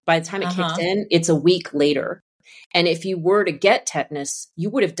is, by the time it kicks in, it's a week later. And if you were to get tetanus, you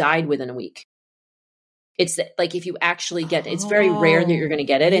would have died within a week. It's like, if you actually get it's very rare that you're going to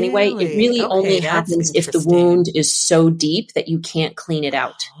get it anyway. It really only happens if the wound is so deep that you can't clean it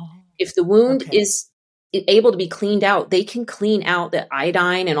out. If the wound is able to be cleaned out, they can clean out the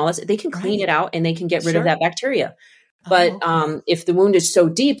iodine and all this. They can clean it out, and they can get rid of that bacteria. But if the wound is so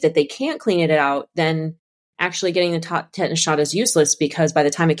deep that they can't clean it out, then actually getting the tetanus shot is useless, because by the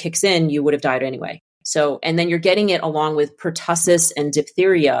time it kicks in, you would have died anyway. So, and then you're getting it along with pertussis and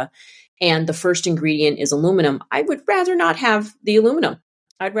diphtheria, and the first ingredient is aluminum. I would rather not have the aluminum.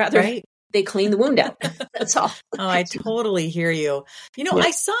 I'd rather they clean the wound out. That's all. Oh, I totally hear you.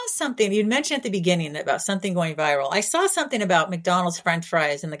 I saw something you'd mentioned at the beginning about something going viral. I saw something about McDonald's French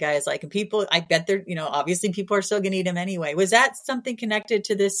fries, and the guy is like, and people, I bet they're, obviously people are still going to eat them anyway. Was that something connected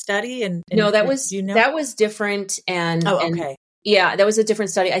to this study? And no, that was different. And yeah, that was a different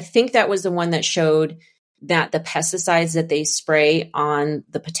study. I think that was the one that showed that the pesticides that they spray on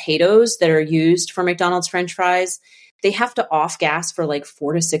the potatoes that are used for McDonald's French fries, they have to off gas for like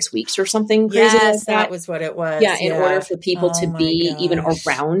 4 to 6 weeks or something crazy like that. That was what it was. Yeah, in order for people to be even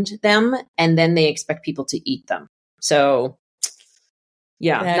around them, and then they expect people to eat them. So,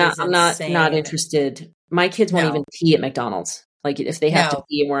 I'm not interested. My kids won't even pee at McDonald's. Like, if they have to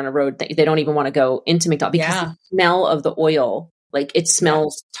pee and we're on a road, they don't even want to go into McDonald's because the smell of the oil, like, it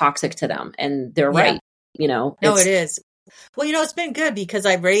smells toxic to them, and they're right. No, it is. Well, it's been good because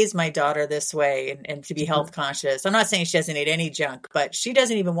I've raised my daughter this way and to be health conscious. I'm not saying she doesn't eat any junk, but she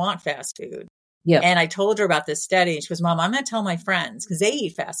doesn't even want fast food. Yeah. And I told her about this study, and she goes, "Mom, I'm going to tell my friends because they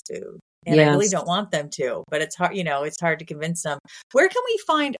eat fast food. And I really don't want them to, but it's hard, it's hard to convince them." Where can we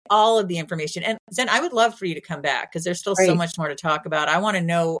find all of the information? And Zen, I would love for you to come back because there's still so much more to talk about. I want to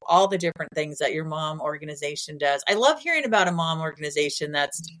know all the different things that your mom organization does. I love hearing about a mom organization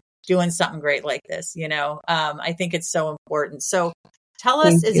that's doing something great like this. I think it's so important. So tell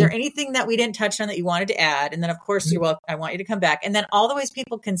us, is there anything that we didn't touch on that you wanted to add? And then, of course, you're welcome. I want you to come back. And then all the ways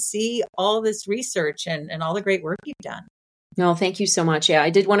people can see all this research and all the great work you've done. No, thank you so much. Yeah, I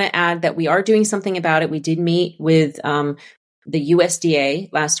did want to add that we are doing something about it. We did meet with the USDA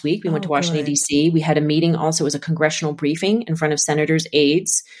last week. We went to Washington, D.C. We had a meeting also as a congressional briefing in front of senators'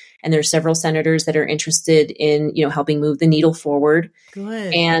 aides. And there are several senators that are interested in, helping move the needle forward.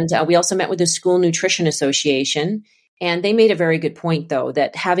 Good. And we also met with the School Nutrition Association. And they made a very good point, though,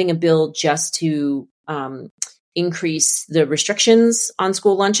 that having a bill just to increase the restrictions on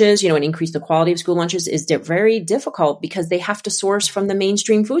school lunches, and increase the quality of school lunches is very difficult because they have to source from the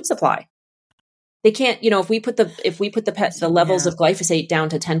mainstream food supply. They can't, if we put the levels of glyphosate down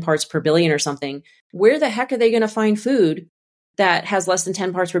to 10 parts per billion or something, where the heck are they going to find food that has less than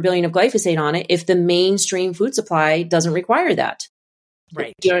 10 parts per billion of glyphosate on it if the mainstream food supply doesn't require that?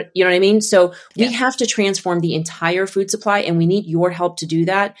 Right. You know what I mean? So we have to transform the entire food supply, and we need your help to do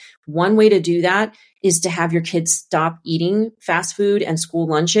that. One way to do that is to have your kids stop eating fast food and school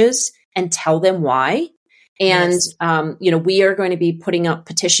lunches and tell them why. And, we are going to be putting up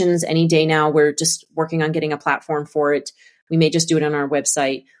petitions any day now. We're just working on getting a platform for it. We may just do it on our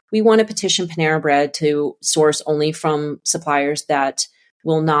website. We want to petition Panera Bread to source only from suppliers that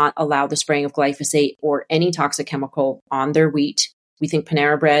will not allow the spraying of glyphosate or any toxic chemical on their wheat. We think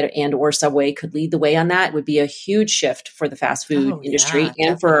Panera Bread and or Subway could lead the way on that. It would be a huge shift for the fast food industry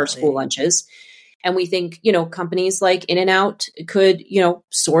and for our school lunches. And we think, companies like In-N-Out could,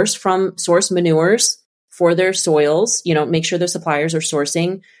 source manures for their soils, make sure their suppliers are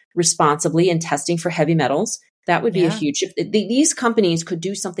sourcing responsibly and testing for heavy metals. That would be a huge shift. These companies could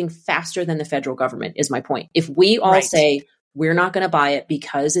do something faster than the federal government, is my point. If we all say, We're not going to buy it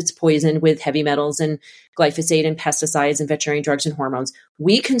because it's poisoned with heavy metals and glyphosate and pesticides and veterinary drugs and hormones.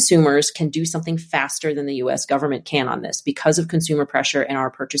 We consumers can do something faster than the US government can on this because of consumer pressure and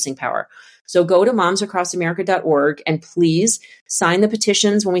our purchasing power. So go to momsacrossamerica.org and please sign the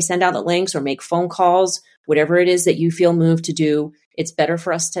petitions when we send out the links, or make phone calls, whatever it is that you feel moved to do. It's better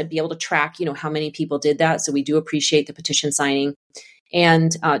for us to be able to track, how many people did that. So we do appreciate the petition signing.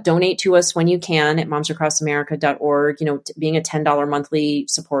 And donate to us when you can at momsacrossamerica.org. Being a $10 monthly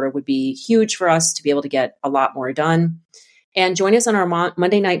supporter would be huge for us to be able to get a lot more done. And join us on our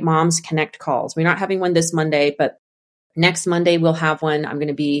Monday Night Moms Connect calls. We're not having one this Monday, but next Monday we'll have one. I'm going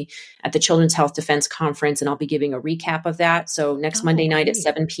to be at the Children's Health Defense Conference, and I'll be giving a recap of that. So next Monday night at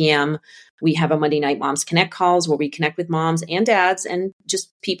 7 p.m., we have a Monday Night Moms Connect calls where we connect with moms and dads and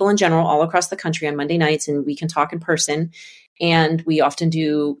just people in general all across the country on Monday nights, and we can talk in person. And we often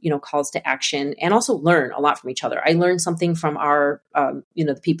do, calls to action, and also learn a lot from each other. I learn something from our,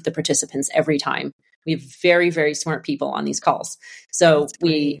 the participants every time. We have very, very smart people on these calls. So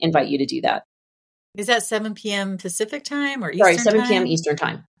we invite you to do that. Is that 7 p.m. Pacific time or Eastern time? Sorry, 7 p.m. Eastern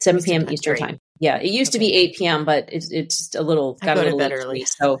time. 7 p.m. Eastern time. Yeah, it used to be 8 p.m., but it's just got a little bed early.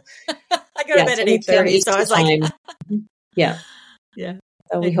 So I go to bed at 8:30, so I was like, yeah.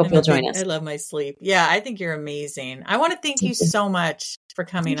 So we hope you'll join us. I love my sleep. Yeah, I think you're amazing. I want to thank you so much for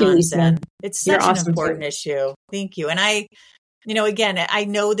coming on, Lisa. Zen. It's such an important issue. Thank you. And again, I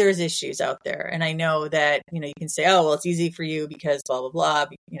know there's issues out there, and I know that, you can say, oh, well, it's easy for you because blah, blah, blah,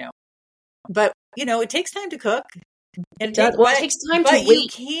 but it takes time to cook. It takes time to wait. You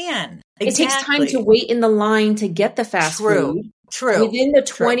can. Exactly. It takes time to wait in the line to get the fast food. True. Within the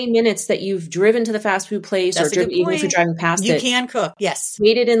 20 minutes that you've driven to the fast food place, or even if you're driving past you can cook. Yes.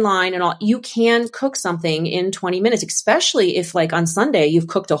 Waited in line and all. You can cook something in 20 minutes, especially if, like, on Sunday, you've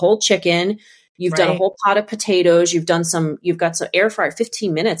cooked a whole chicken, you've done a whole pot of potatoes, you've got some air fryer,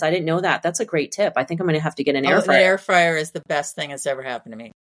 15 minutes. I didn't know that. That's a great tip. I think I'm going to have to get an air fryer. The air fryer is the best thing that's ever happened to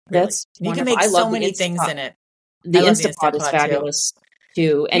me. Really. You can make so many things in it. The Instapot is fabulous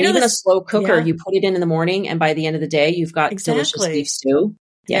too. And even a slow cooker, you put it in the morning, and by the end of the day, you've got delicious beef stew.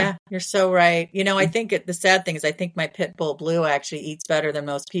 Yeah, you're so right. I think the sad thing is I think my pit bull Blue actually eats better than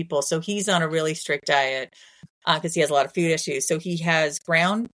most people. So he's on a really strict diet because he has a lot of food issues. So he has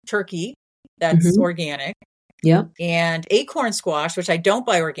ground turkey that's organic. Yeah. And acorn squash, which I don't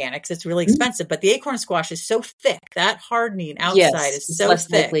buy organic because it's really expensive, but the acorn squash is so thick. That hardening outside is so less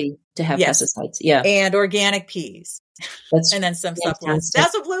thick. Likely to have pesticides. Yeah. And organic peas. And then some supplements.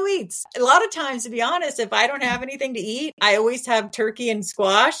 That's what Blue eats. A lot of times, to be honest, if I don't have anything to eat, I always have turkey and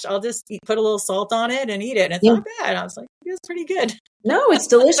squash. I'll just put a little salt on it and eat it. And it's not bad. I was like, it feels pretty good. No, it's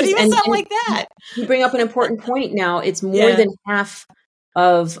delicious. But even something like that. You bring up an important point now. It's more than half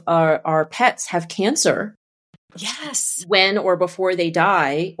of our pets have cancer. Yes. When or before they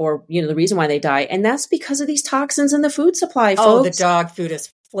die, or, the reason why they die. And that's because of these toxins in the food supply, folks. Oh, the dog food is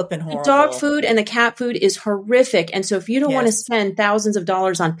flipping horrible. The dog food and the cat food is horrific. And so if you don't want to spend thousands of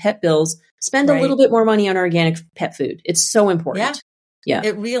dollars on pet bills, spend a little bit more money on organic pet food. It's so important. Yeah,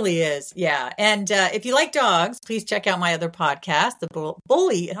 it really is. Yeah. And if you like dogs, please check out my other podcast, The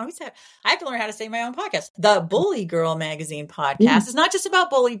Bully. I have to learn how to say my own podcast. The Bully Girl Magazine podcast. It's not just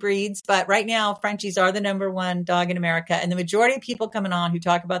about bully breeds, but right now, Frenchies are the #1 dog in America. And the majority of people coming on who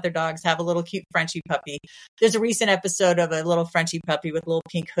talk about their dogs have a little cute Frenchie puppy. There's a recent episode of a little Frenchie puppy with a little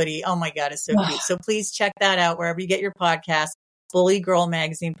pink hoodie. Oh my God, it's so cute. So please check that out wherever you get your podcast, Bully Girl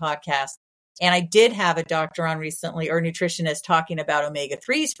Magazine podcast. And I did have a doctor on recently, or a nutritionist, talking about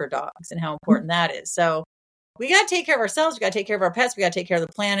omega-3s for dogs and how important that is. So we got to take care of ourselves. We got to take care of our pets. We got to take care of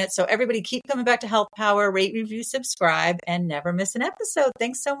the planet. So everybody keep coming back to Health Power, rate, review, subscribe, and never miss an episode.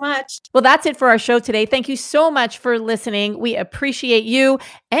 Thanks so much. Well, that's it for our show today. Thank you so much for listening. We appreciate you.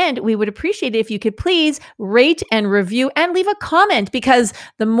 And we would appreciate it if you could please rate and review and leave a comment, because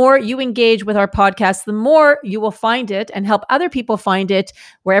the more you engage with our podcast, the more you will find it and help other people find it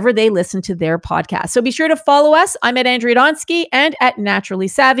wherever they listen to their podcast. So be sure to follow us. I'm at Andrea Donsky and at Naturally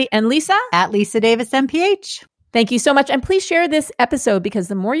Savvy, and Lisa at Lisa Davis MPH. Thank you so much. And please share this episode, because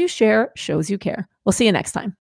the more you share shows you care. We'll see you next time.